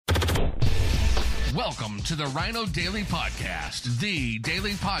Welcome to the Rhino Daily Podcast, the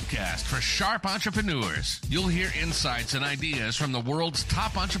daily podcast for sharp entrepreneurs. You'll hear insights and ideas from the world's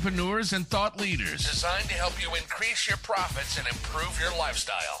top entrepreneurs and thought leaders, designed to help you increase your profits and improve your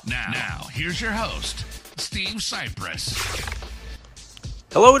lifestyle. Now here's your host, Steve Sipress.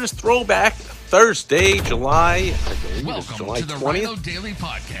 Hello, it is Throwback Thursday, July, Welcome July to the 20th, Rhino Daily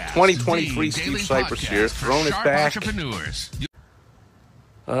Podcast, 2023. the Steve daily Sipress here, podcast for throwing it sharp back. entrepreneurs.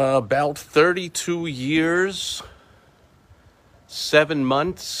 About 32 years, 7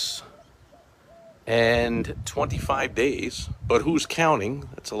 months, and 25 days. But who's counting?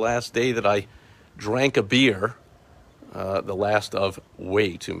 It's the last day that I drank a beer. The last of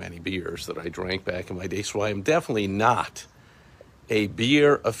way too many beers that I drank back in my day. So I am definitely not a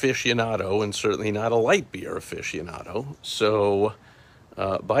beer aficionado, and certainly not a light beer aficionado. So,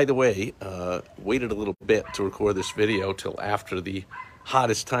 by the way, waited a little bit to record this video till after the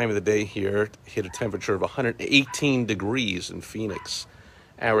hottest time of the day here. Hit a temperature of 118 degrees in Phoenix,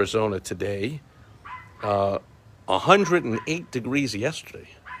 Arizona today. 108 degrees yesterday.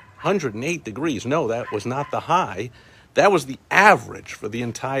 108 degrees. No, that was not the high. That was the average for the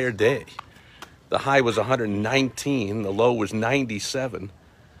entire day. The high was 119, the low was 97,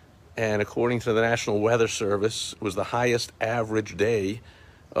 and according to the National Weather Service, it was the highest average day,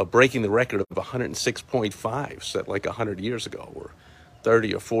 breaking the record of 106.5, set like 100 years ago, or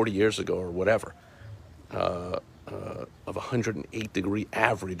 30 or 40 years ago, or whatever, of 108 degree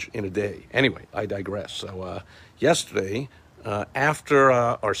average in a day. Anyway, I digress. So yesterday, after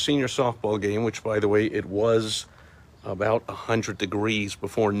our senior softball game, which, by the way, it was about 100 degrees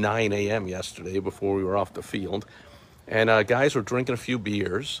before 9 a.m. yesterday, before we were off the field. And guys were drinking a few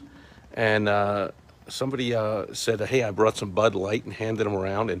beers. And somebody said, hey, I brought some Bud Light, and handed them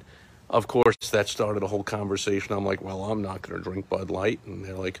around. And, of course, that started a whole conversation. I'm like, well, I'm not going to drink Bud Light. And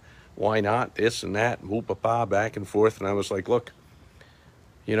they're like, why not? This and that, and whoop-a-pa, back and forth. And I was like, look,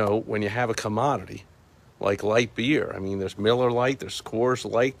 you know, when you have a commodity like light beer, I mean, there's Miller Lite, there's Coors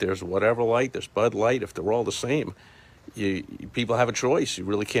Light, there's whatever Light, there's Bud Light. If they're all the same, people have a choice. You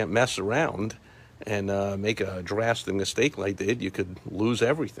really can't mess around and make a drastic mistake like they did. You could lose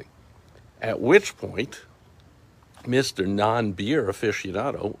everything. At which point, Mr. Non-Beer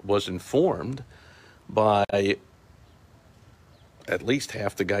Aficionado was informed by at least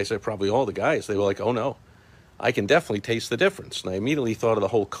half the guys, probably all the guys. They were like, oh no, I can definitely taste the difference. And I immediately thought of the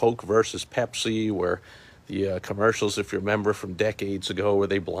whole Coke versus Pepsi, where the commercials, if you remember from decades ago, where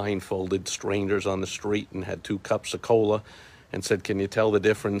they blindfolded strangers on the street and had 2 cups of cola and said, can you tell the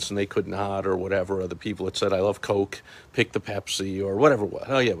difference? And they could not, or whatever. Or the people that said, I love Coke, pick the Pepsi, or whatever it was.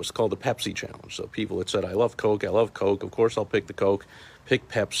 Oh, yeah, it was called the Pepsi Challenge. So people that said, I love Coke, of course I'll pick the Coke, pick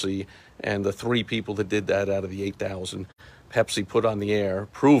Pepsi. And the 3 people that did that out of the 8,000, Pepsi put on the air,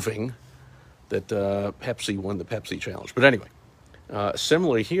 proving that Pepsi won the Pepsi Challenge. But anyway.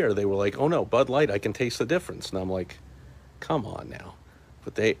 Similarly here, they were like, oh no, Bud Light, I can taste the difference. And I'm like, come on now.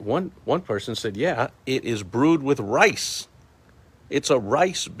 But one person said, yeah, it is brewed with rice. It's a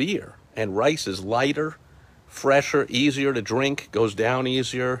rice beer. And rice is lighter, fresher, easier to drink, goes down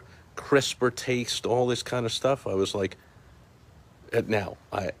easier, crisper taste, all this kind of stuff. I was like, now,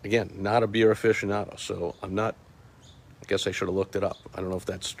 again, not a beer aficionado, so I guess I should have looked it up. I don't know if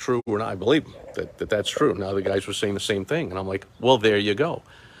that's true or not. I believe that's true. Now the guys were saying the same thing. And I'm like, well, there you go.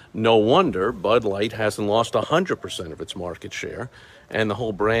 No wonder Bud Light hasn't lost 100% of its market share, and the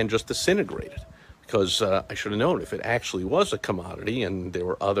whole brand just disintegrated. Because I should have known, if it actually was a commodity and there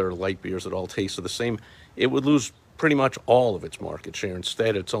were other light beers that all tasted the same, it would lose pretty much all of its market share.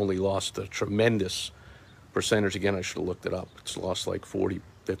 Instead, it's only lost a tremendous percentage. Again, I should have looked it up. It's lost like 40,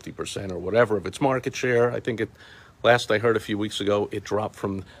 50% or whatever of its market share. I think last I heard a few weeks ago, it dropped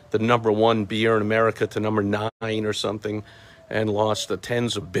from the #1 beer in America to number 9 or something, and lost the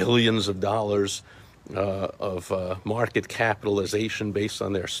tens of billions of dollars of market capitalization based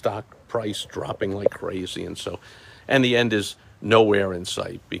on their stock price dropping like crazy. And the end is nowhere in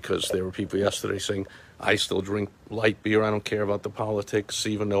sight, because there were people yesterday saying, I still drink light beer. I don't care about the politics,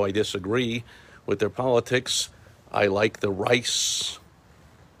 even though I disagree with their politics. I like the rice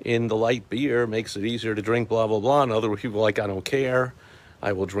in the light beer, makes it easier to drink, blah, blah, blah. And other people like, I don't care.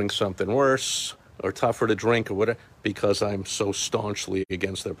 I will drink something worse or tougher to drink or whatever, because I'm so staunchly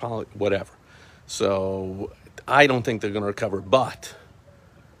against their politics, whatever. So I don't think they're going to recover, but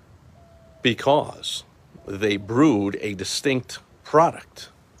because they brewed a distinct product,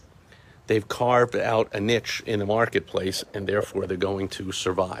 they've carved out a niche in the marketplace, and therefore they're going to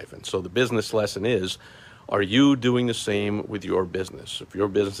survive. And so the business lesson is, are you doing the same with your business? If your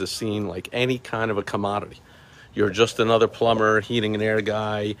business is seen like any kind of a commodity, you're just another plumber, heating and air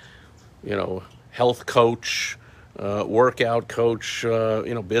guy, health coach, workout coach,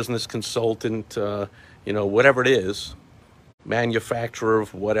 business consultant, whatever it is, manufacturer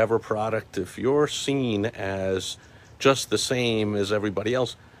of whatever product, if you're seen as just the same as everybody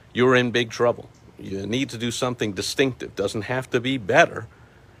else, you're in big trouble. You need to do something distinctive. Doesn't have to be better,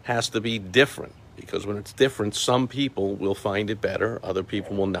 has to be different. Because when it's different, some people will find it better, other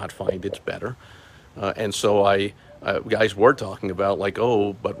people will not find it's better. And so guys were talking about like,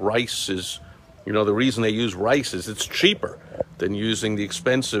 oh, but rice is, the reason they use rice is it's cheaper than using the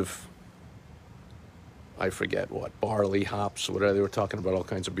expensive, I forget what, barley, hops, whatever. They were talking about all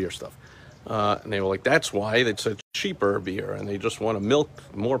kinds of beer stuff. And they were like, that's why it's a cheaper beer, and they just want to milk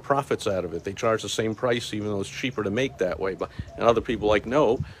more profits out of it. They charge the same price even though it's cheaper to make that way. And other people like,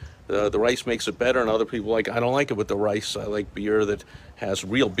 no, the rice makes it better, and other people like, I don't like it with the rice. I like beer that has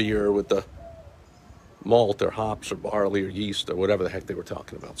real beer with the malt or hops or barley or yeast or whatever the heck they were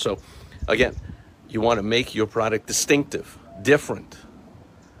talking about. So again, you want to make your product distinctive, different.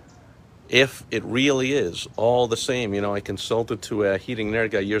 If it really is all the same, I consulted to a heating and air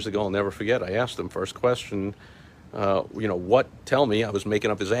guy years ago. I'll never forget. I asked him first question, tell me, I was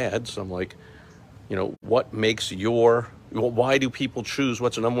making up his ads. I'm like, what makes why do people choose,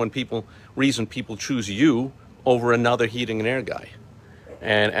 what's the number one reason people choose you over another heating and air guy?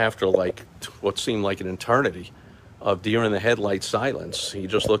 And after like what seemed like an eternity of deer in the headlight silence, he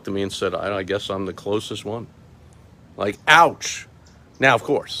just looked at me and said, I guess I'm the closest one. Like, ouch. Now, of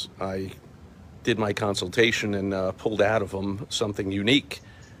course, I did my consultation and pulled out of him something unique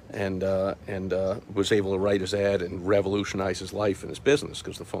and was able to write his ad and revolutionize his life and his business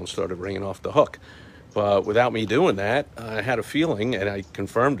because the phone started ringing off the hook. But without me doing that, I had a feeling, and I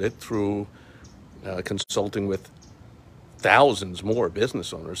confirmed it through consulting with thousands more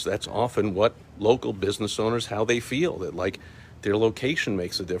business owners. That's often what local business owners, how they feel, that like their location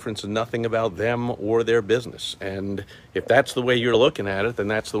makes a difference and nothing about them or their business. And if that's the way you're looking at it, then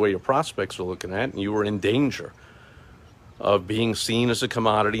that's the way your prospects are looking at it, and you are in danger of being seen as a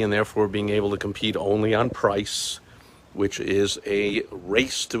commodity and therefore being able to compete only on price, which is a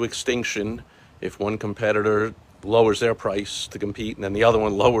race to extinction. If one competitor lowers their price to compete and then the other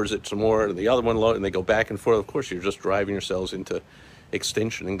one lowers it some more and the other one and they go back and forth, of course you're just driving yourselves into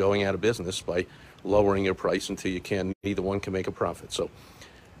extinction and going out of business by lowering your price until neither one can make a profit. So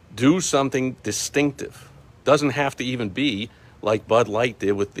do something distinctive. Doesn't have to even be like Bud Light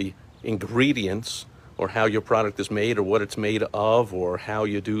did with the ingredients or how your product is made or what it's made of or how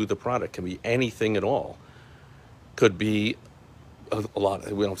you do the product. Can be anything at all. Could be a lot.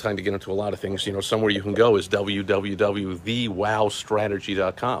 We don't have time to get into a lot of things. Somewhere you can go is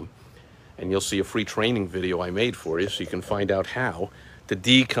www.thewowstrategy.com, and you'll see a free training video I made for you so you can find out how to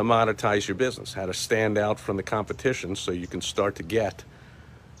decommoditize your business, how to stand out from the competition so you can start to get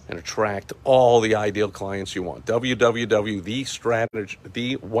and attract all the ideal clients you want. www.thewowstrategy.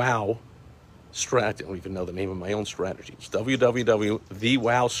 I don't even know the name of my own strategy. It's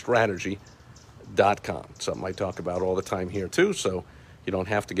www.thewowstrategy.com. Something I talk about all the time here too, so you don't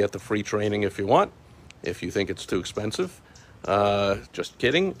have to get the free training if you want, if you think it's too expensive. Just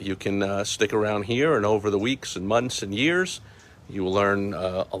kidding. You can stick around here, and over the weeks and months and years, you will learn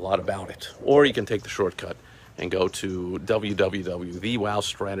a lot about it. Or you can take the shortcut and go to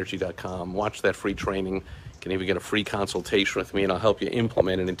www.thewowstrategy.com, watch that free training. You can even get a free consultation with me, and I'll help you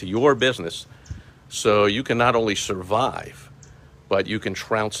implement it into your business so you can not only survive, but you can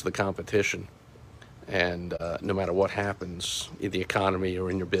trounce the competition. And no matter what happens in the economy or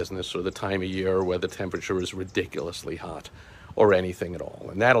in your business or the time of year or whether the temperature is ridiculously hot or anything at all.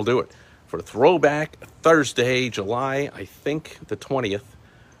 And that'll do it for Throwback Thursday, July, I think the 20th.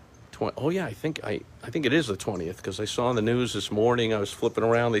 I think it is the 20th because I saw on the news this morning, I was flipping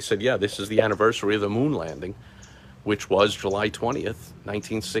around, they said, yeah, this is the anniversary of the moon landing, which was July 20th,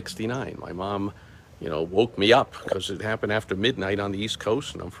 1969. My mom woke me up because it happened after midnight on the East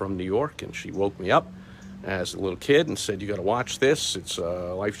Coast, and I'm from New York, and she woke me up as a little kid and said, you got to watch this. It's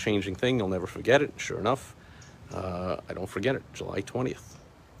a life-changing thing. You'll never forget it. Sure enough, I don't forget it. July 20th,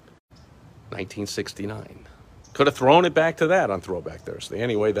 1969. Could have thrown it back to that on Throwback Thursday.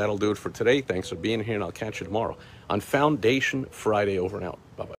 Anyway, that'll do it for today. Thanks for being here, and I'll catch you tomorrow on Foundation Friday. Over and out.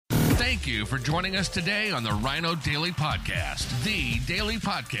 Bye-bye. Thank you for joining us today on the Rhino Daily Podcast, the daily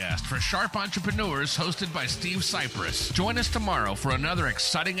podcast for sharp entrepreneurs hosted by Steve Sipress. Join us tomorrow for another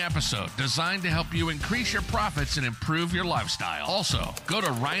exciting episode designed to help you increase your profits and improve your lifestyle. Also, go to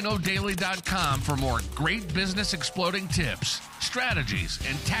rhinodaily.com for more great business exploding tips, strategies,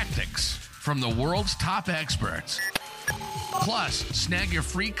 and tactics from the world's top experts. Plus, snag your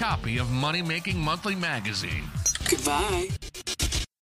free copy of Money Making Monthly magazine. Goodbye.